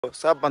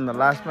सबभन्दा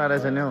लास्टमा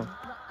रहेछ नि हौ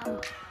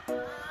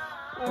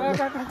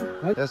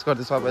यस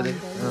गर्दै सबैले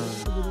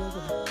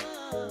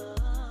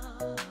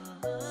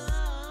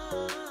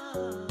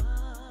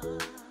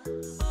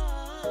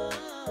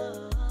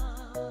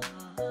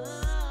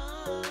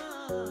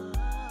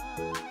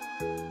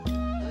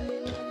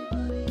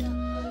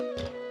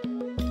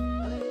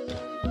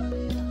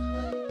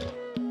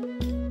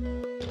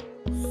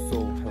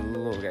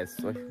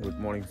गुड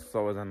मर्निङ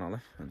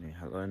सबैजनालाई अनि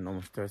हेलो एन्ड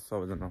नमस्ते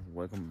सबैजना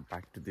welcome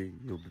back to the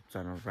YouTube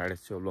channel Friday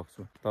so blogs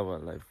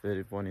तपाईँहरूलाई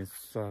फेरि पनि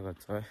स्वागत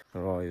छ है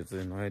र यो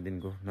चाहिँ नयाँ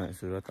दिनको नयाँ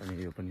सुरुवात अनि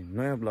यो पनि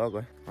नयाँ ब्लग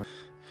है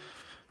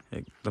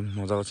एकदम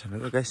मजाको छैन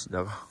त गाइस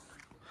जग्गा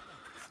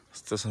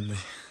यस्तो सन्दै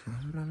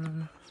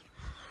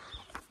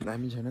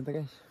दामी छैन त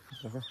गाइस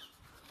जग्गा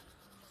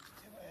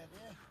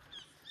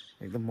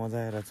एकदम मजा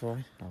आएर छ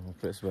है अब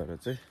फ्रेस भएर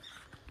चाहिँ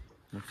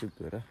मुखसुख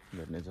धोएर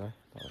भेट्ने छ है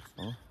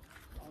तपाईँहरूसँग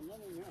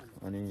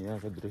अनि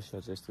यहाँको दृश्य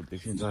चाहिँ यस्तो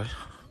देखिन्छ है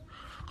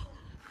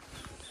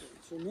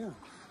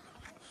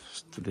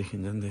यस्तो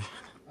देखिन्छ नि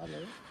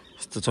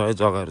यस्तो छ है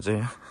जग्गाहरू चाहिँ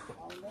यहाँ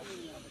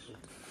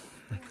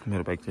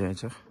मेरो बाइक चाहिँ यहीँ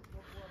छ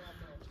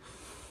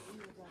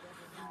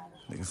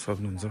देख्न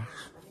सक्नुहुन्छ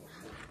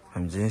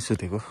हामी चाहिँ यहीँ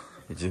सुतेको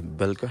हिजो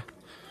बेलुका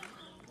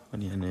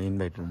अनि यहाँ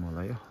इन्भाइट रुम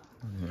होला यो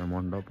अनि यहाँ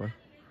मण्डप है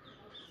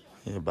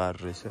यो बार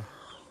रहेछ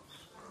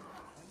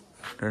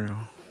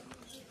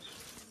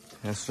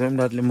यहाँ स्वयं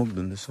रातले मुख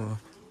धुँदैछ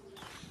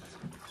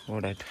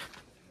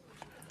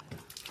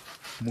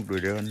मुख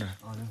धोइदियो भने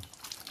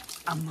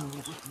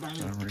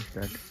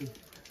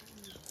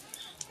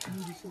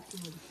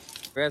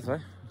है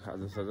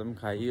खाजासाजा पनि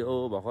खाइयो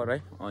भर्खर है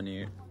अनि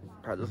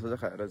खाजासाजा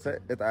खाएर चाहिँ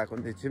यता आएको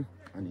नि एकछिन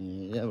अनि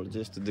यहाँबाट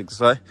चाहिँ यस्तो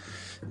देख्छ है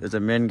यो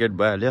चाहिँ मेन गेट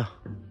भइहाल्यो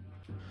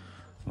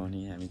अनि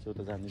हामी चाहिँ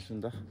उता जाँदैछौँ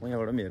नि त म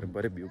यहाँबाट पनि हेर्नु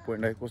पऱ्यो भ्यू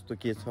पोइन्ट है कस्तो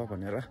के छ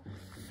भनेर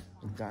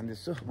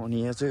जाँदैछु अनि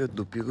यहाँ चाहिँ यो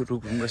धुप्पीको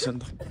रुख रहेछ नि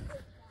त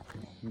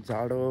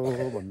जाडो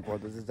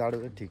भन्नुपर्दा चाहिँ जाडो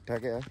चाहिँ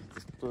ठिकठाकै है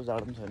त्यस्तो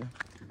जाडो पनि छैन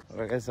र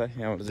गाइस है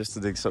यहाँबाट चाहिँ यस्तो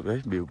देखिसक्यो है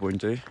भ्यू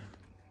पोइन्ट चाहिँ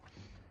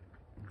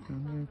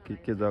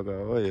के जग्गा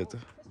हो यो त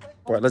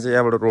पहिला चाहिँ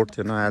यहाँबाट रोड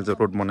थिएन अहिले चाहिँ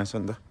रोड बनाएछ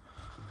नि त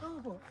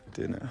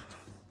त्यही नै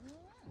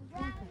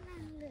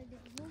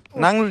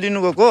नाङ्लो लिनु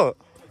गएको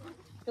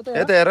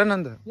यता हेर न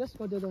त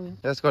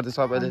यस गर्दै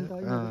सबैले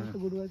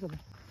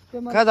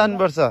कहाँ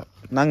जानुपर्छ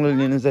नाङ्लो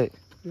लिनु चाहिँ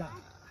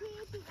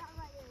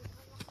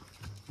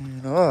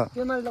हो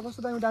पेमालीलाई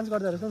कस्तो दामी डान्स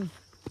गर्दो रहेछ नि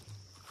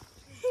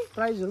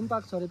प्राइजहरू पनि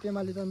पाएको छ अरे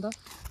पेमाली त अन्त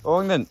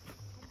ओङ्देन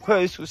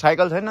खोइ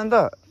साइकल छैन नि त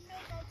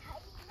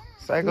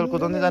साइकल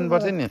कुदाउँदै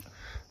जानुपर्छ नि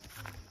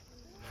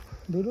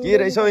के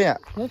रहेछ हौ यहाँ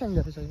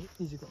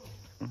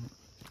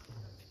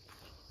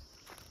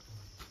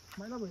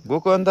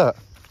गएको अन्त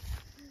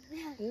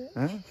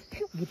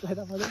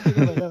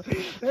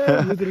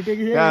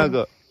कहाँ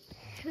गएको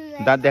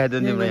दाँत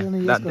देखाइदेऊ तिम्रो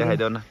दाँत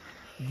देखाइदेऊ न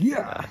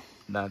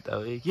दाँत अब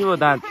के भयो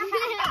दाँत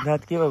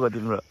दाँत के भएको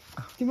तिम्रो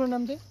तिम्रो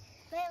नाम चाहिँ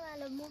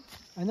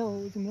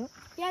होइन तिम्रो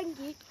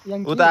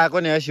उता आएको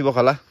नि है शिव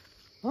खोला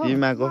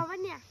तिमीको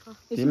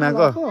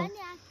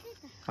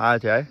आएको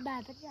थियो है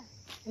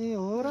ए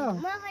हो र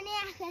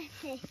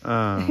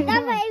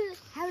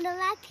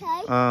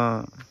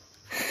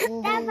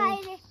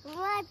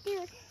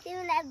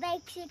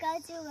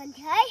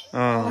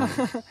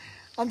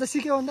अन्त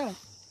सिक्यौ अन्त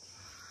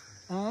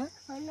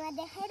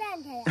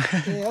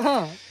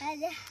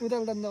उता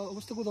उता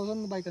कस्तो कुदाउँछ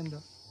नि बाइक अन्त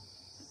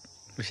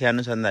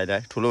सानो छ नि दाइ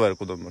ठुलो भएर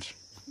कुदाउनु पर्छ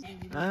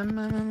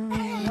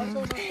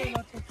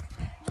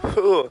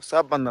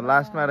सबभन्दा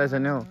लास्टमा रहेछ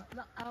नि हौ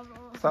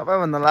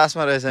सबैभन्दा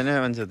लास्टमा रहेछ नि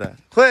मान्छे त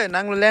खोइ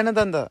नाङ्लो ल्याएन त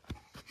अन्त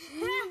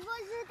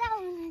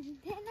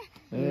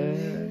ए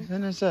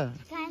छैन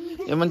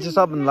यो मान्छे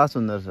सबभन्दा लास्ट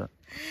हुँदो रहेछ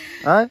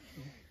है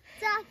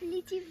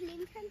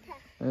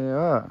ए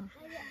हो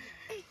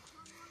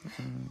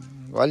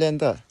कहिले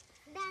अन्त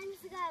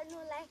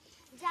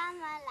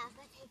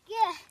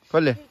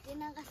कसले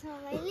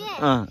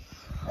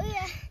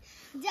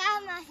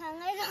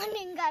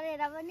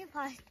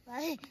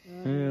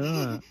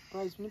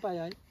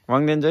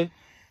वाङदेन चाहिँ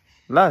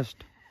लास्ट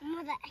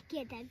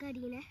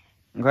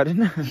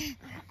गरेन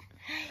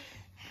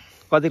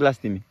कति क्लास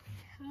तिमी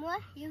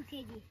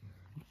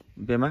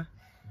बेमा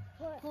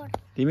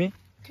तिमी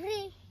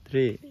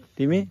 3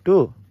 तिमी 2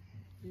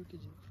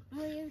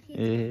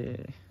 ए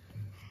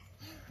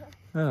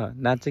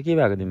दाँत चाहिँ के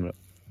भएको तिम्रो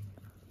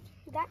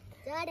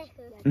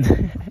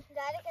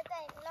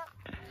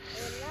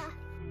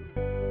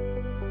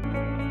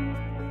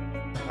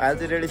आज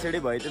चाहिँ रेडी सेडी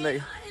भयो त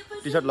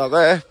टी सर्ट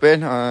लगाएँ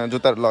पेन्ट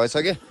जुत्ताहरू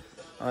लगाइसकेँ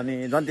अनि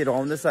जन्तिर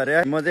आउँदैछ अरे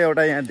है म चाहिँ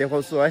एउटा यहाँ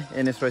देखाउँछु है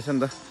एनएस रहेछ नि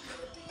त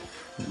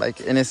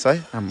बाइक एनएस है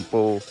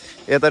हाम्रो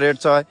यता रेड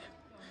छ है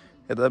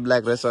यता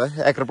ब्ल्याक रहेछ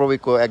है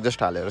एक्रोप्रोविकको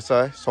एक्जस्ट हालेर छ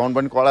है साउन्ड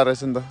पनि कडा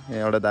रहेछ नि त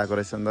यहाँ एउटा दाएको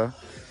रहेछ नि त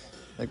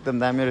एकदम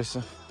दामी रहेछ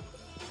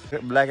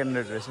ब्ल्याक एन्ड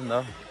रेड रहेछ नि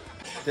त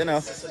त्यही न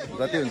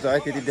जति हुन्छ है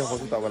त्यति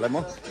देखाउँछु तपाईँलाई म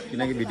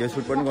किनकि भिडियो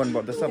सुट पनि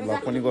गर्नुपर्दैछ भ्लग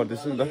पनि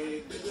गर्दैछु नि त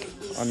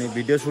अनि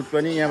भिडियो सुट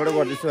पनि यहाँबाट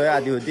गर्दैछु है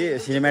आधी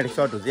सिनेमेटिक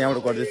सर्टहरू चाहिँ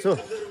यहाँबाट गर्दैछु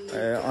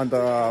अन्त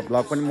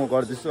भ्लग पनि म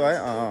गर्दैछु है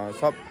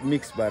सब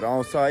मिक्स भएर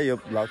आउँछ है यो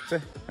भ्लग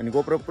चाहिँ अनि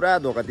गोप्रो पुरा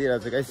धोका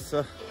दिइरहेको छ गाइस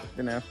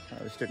किन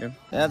स्टेडियम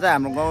यहाँ चाहिँ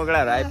हाम्रो गाउँको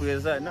केटाहरू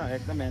आइपुगेछ होइन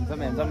एकदम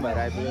ह्यान्डसम भएर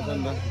आइपुगेछ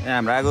नि त यहाँ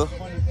हाम्रो आएको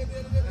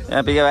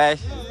यहाँ पिके भाइ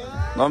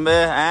गम्बे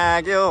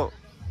के हो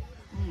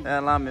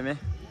यहाँ लामे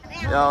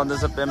यहाँ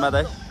आउँदैछ पेमा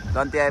दाइ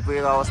जन्ती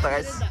आइपुगेको अवस्था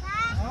गाइस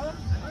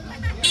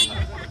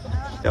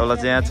बेहुला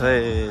चाहिँ यहाँ छ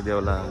है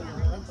बेहुला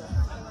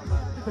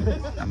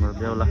हाम्रो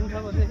बेहुला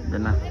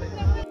भेना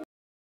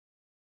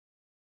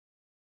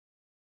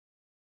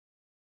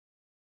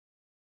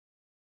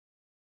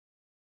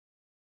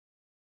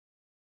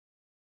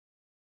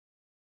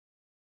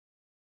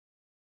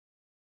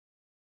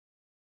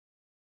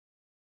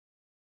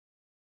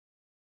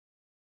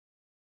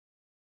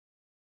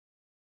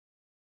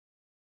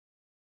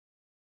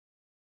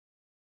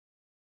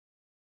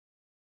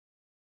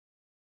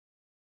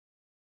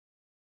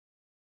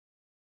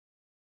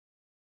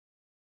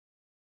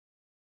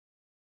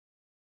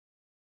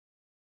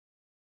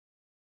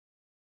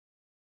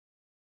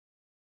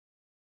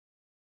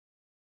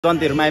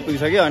जन्तीहरूमा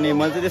आइपुगिसक्यो अनि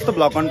मैले चाहिँ त्यस्तो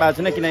भ्लग गर्नु पाएको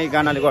छुइनँ किनकि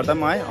गानाले गर्दा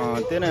पनि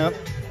है त्यही नै हो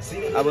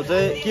अब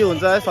चाहिँ के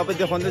हुन्छ है सबै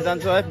देखाउँदै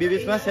जान्छु है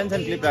बिचमा सानो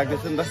क्लिप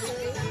राख्दैछु नि त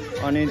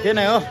अनि त्यही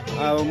नै हो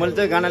अब मैले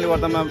चाहिँ गानाले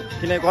गर्दामा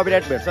किनकि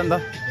कपिराइट भेट्छ नि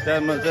त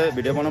त्यहाँ मैले चाहिँ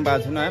भिडियो बनाउनु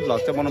पाएको छुइनँ है भ्लग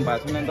चाहिँ बनाउनु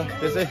पाएको छुइनँ नि त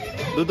त्यो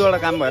चाहिँ दुईवटा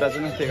काम भइरहेको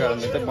छैन त्यही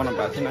कारणले चाहिँ बनाउनु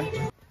पाएको छुइनँ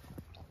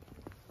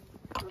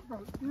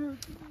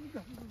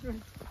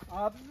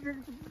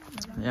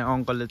यहाँ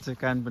अङ्कलले चाहिँ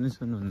कान पनि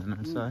सुन्नुहुँदैन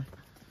रहेछ है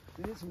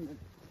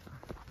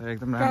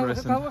एकदम राम्रो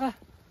रहेछ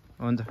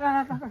हुन्छ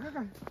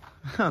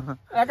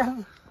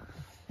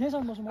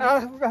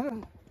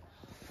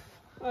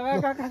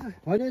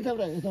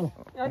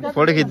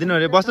फोटो खिचिदिनु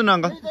अरे बस्नु न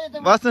अङ्कल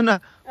बस्नु न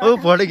ओ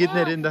फोटो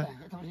खिच्ने अरे नि त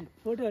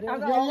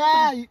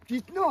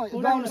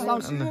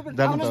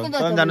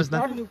जानुहोस् न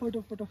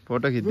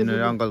फोटो खिचिदिनु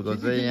अरे अङ्कलको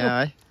चाहिँ यहाँ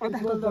है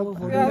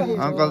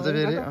अङ्कल चाहिँ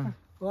फेरि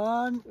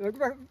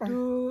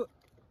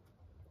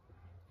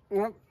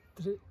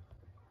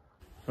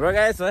र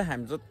गाइस है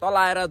हामी चाहिँ तल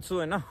आएर छु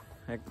होइन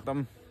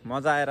एकदम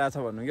मजा आइरहेछ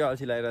भन्नु कि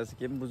अल्छी लागिरहेछ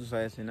के पनि बुझ्नु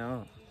सकेको छैन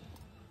हो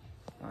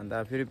अन्त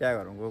फेरि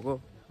बिहाघरहरू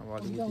गएको अब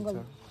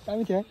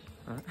अलिकति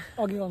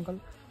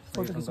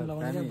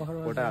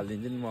फोटो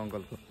हालिदिन्छु नि म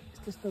अङ्कलको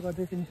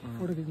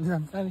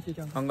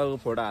अङ्कलको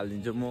फोटो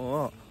हालिदिन्छु म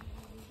हो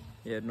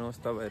हेर्नुहोस्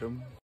तपाईँहरू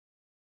पनि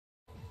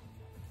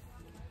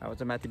अब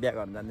चाहिँ माथि बिहा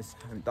गर्नु जाँदैछ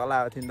हामी तल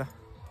आएको थियौँ नि त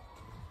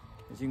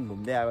एकछिन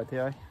घुम्दै आएको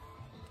थियो है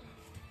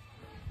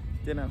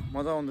त्यही न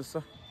मजा आउँदैछ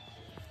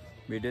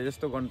भिडियो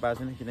जस्तो गर्नु पाएको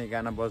छैन किनकि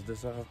गाना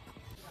बज्दैछ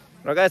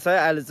र गाइस है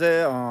अहिले चाहिँ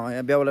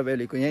यहाँ बेहुला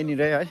बेहुलीको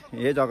यहीँनिर है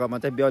यही जग्गामा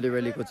चाहिँ बेहुली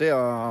बेहुलीको चाहिँ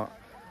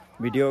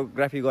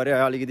भिडियोग्राफी गरेँ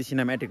है अलिकति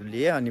सिनेमेटिक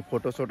लिएँ अनि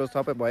फोटोसोटो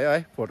सबै भयो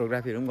है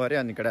फोटोग्राफीहरू पनि गरेँ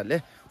अनि केटाहरूले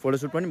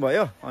फोटोसुट पनि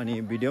भयो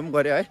अनि भिडियो पनि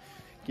गरेँ है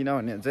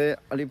किनभने चाहिँ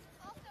अलिक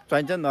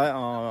चाहिन्छ नि त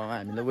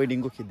हामीले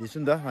वेडिङको खिच्दैछु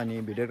नि त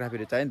अनि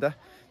भिडियोग्राफीहरू चाहियो नि त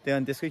त्यही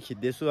अनि त्यसकै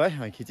खिच्दैछु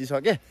है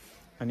खिचिसकेँ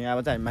अनि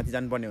अब चाहिँ हामी माथि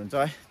जानुपर्ने हुन्छ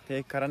है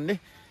त्यही कारणले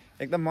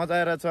एकदम मजा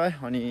आएर छ है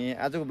अनि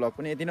आजको भ्लग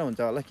पनि यति नै हुन्छ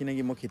होला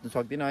किनकि म खिच्नु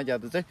सक्दिनँ है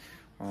ज्यादा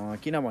चाहिँ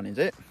किनभने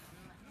चाहिँ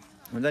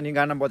हुन्छ नि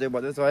गाना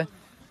बजेको छ है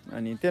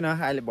अनि त्यही न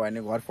अहिले भयो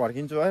भने घर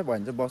फर्किन्छु है भयो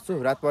भने चाहिँ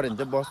बस्छु रात पऱ्यो भने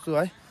चाहिँ बस्छु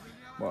है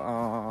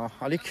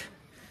अलिक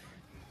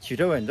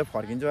छिटो भयो भने चाहिँ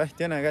फर्किन्छु है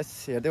त्यही न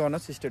गाइस हेर्दै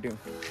गर्नुहोस् स्टेडियम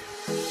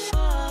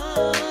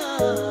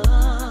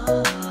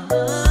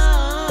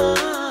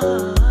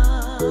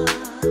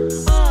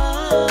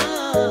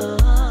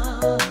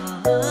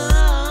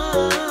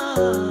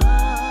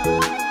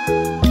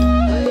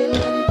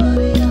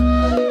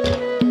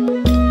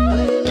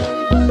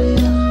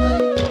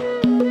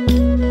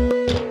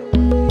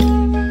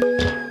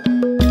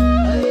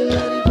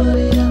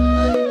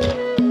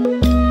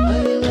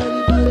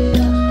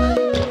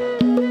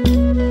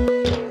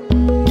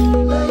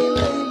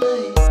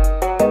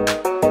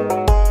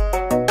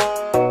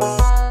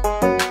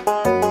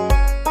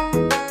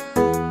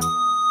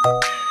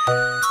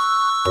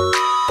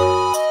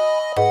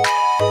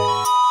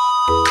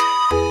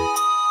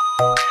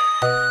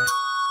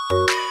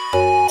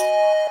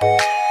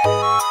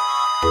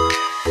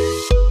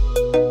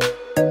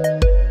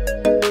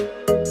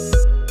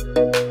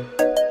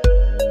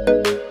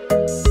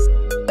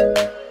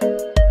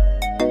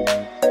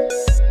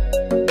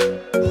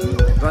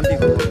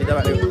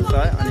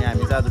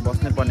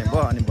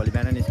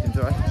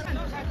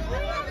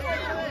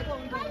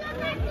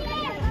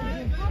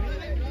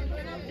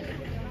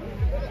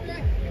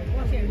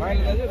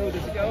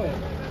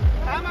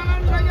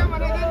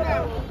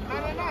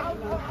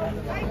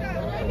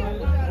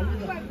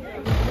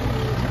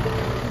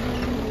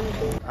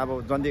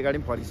अब जन्ती गाडी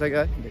पनि फर्किसक्यो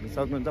है देख्न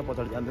सक्नुहुन्छ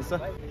पछाडि जाँदैछ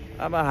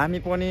अब हामी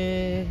पनि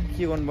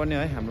के गर्नुपर्ने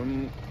है हाम्रो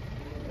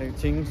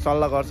एकछिन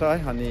सल्लाह गर्छ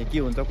है अनि के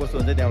हुन्छ कस्तो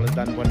हुन्छ त्यहाँबाट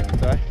जानुपर्ने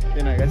हुन्छ है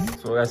त्यही नै guys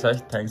so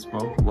guys thanks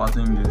for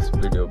watching this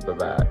video bye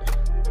bye